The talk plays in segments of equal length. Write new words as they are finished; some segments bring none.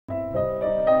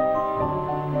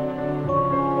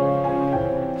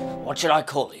What should I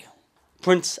call you?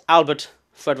 Prince Albert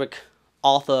Frederick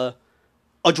Arthur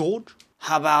George?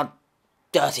 How about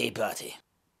Dirty Bertie?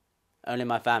 Only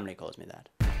my family calls me that.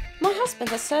 My husband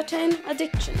has certain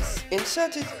addictions.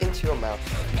 Insert it into your mouth.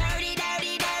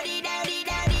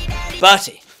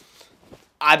 Bertie,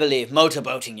 I believe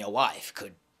motorboating your wife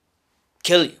could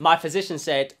kill you. My physician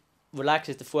said,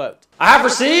 relaxes the throat. I have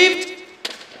received...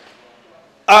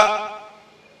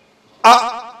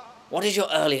 What is your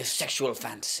earliest sexual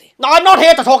fantasy? No, I'm not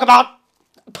here to talk about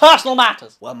personal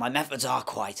matters. Well, my methods are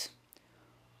quite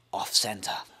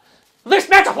off-centre. This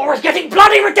metaphor is getting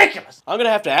bloody ridiculous. I'm gonna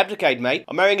have to abdicate, mate.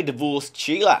 I'm marrying a divorced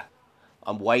Sheila.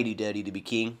 I'm way too dirty to be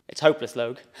king. It's hopeless,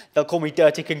 Logue. They'll call me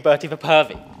Dirty King Bertie the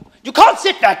Pervy. You can't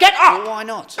sit there, get up! Well, why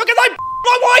not? Because I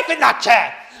my wife in that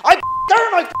chair! I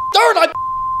her and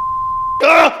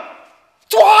I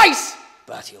twice!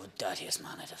 Bertie, you're the dirtiest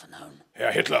man I've ever known.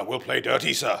 Herr Hitler will play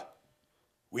dirty, sir.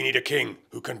 We need a king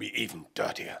who can be even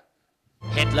dirtier.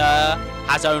 Hitler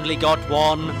has only got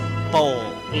one ball.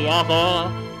 The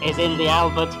other is in the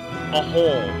Albert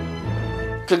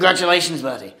Hall. Congratulations,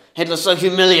 Bertie. Hitler's so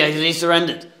humiliated he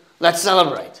surrendered. Let's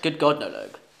celebrate. Good God, no,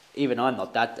 Logue. Even I'm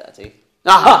not that dirty.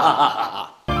 Ha ha ha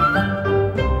ha ha.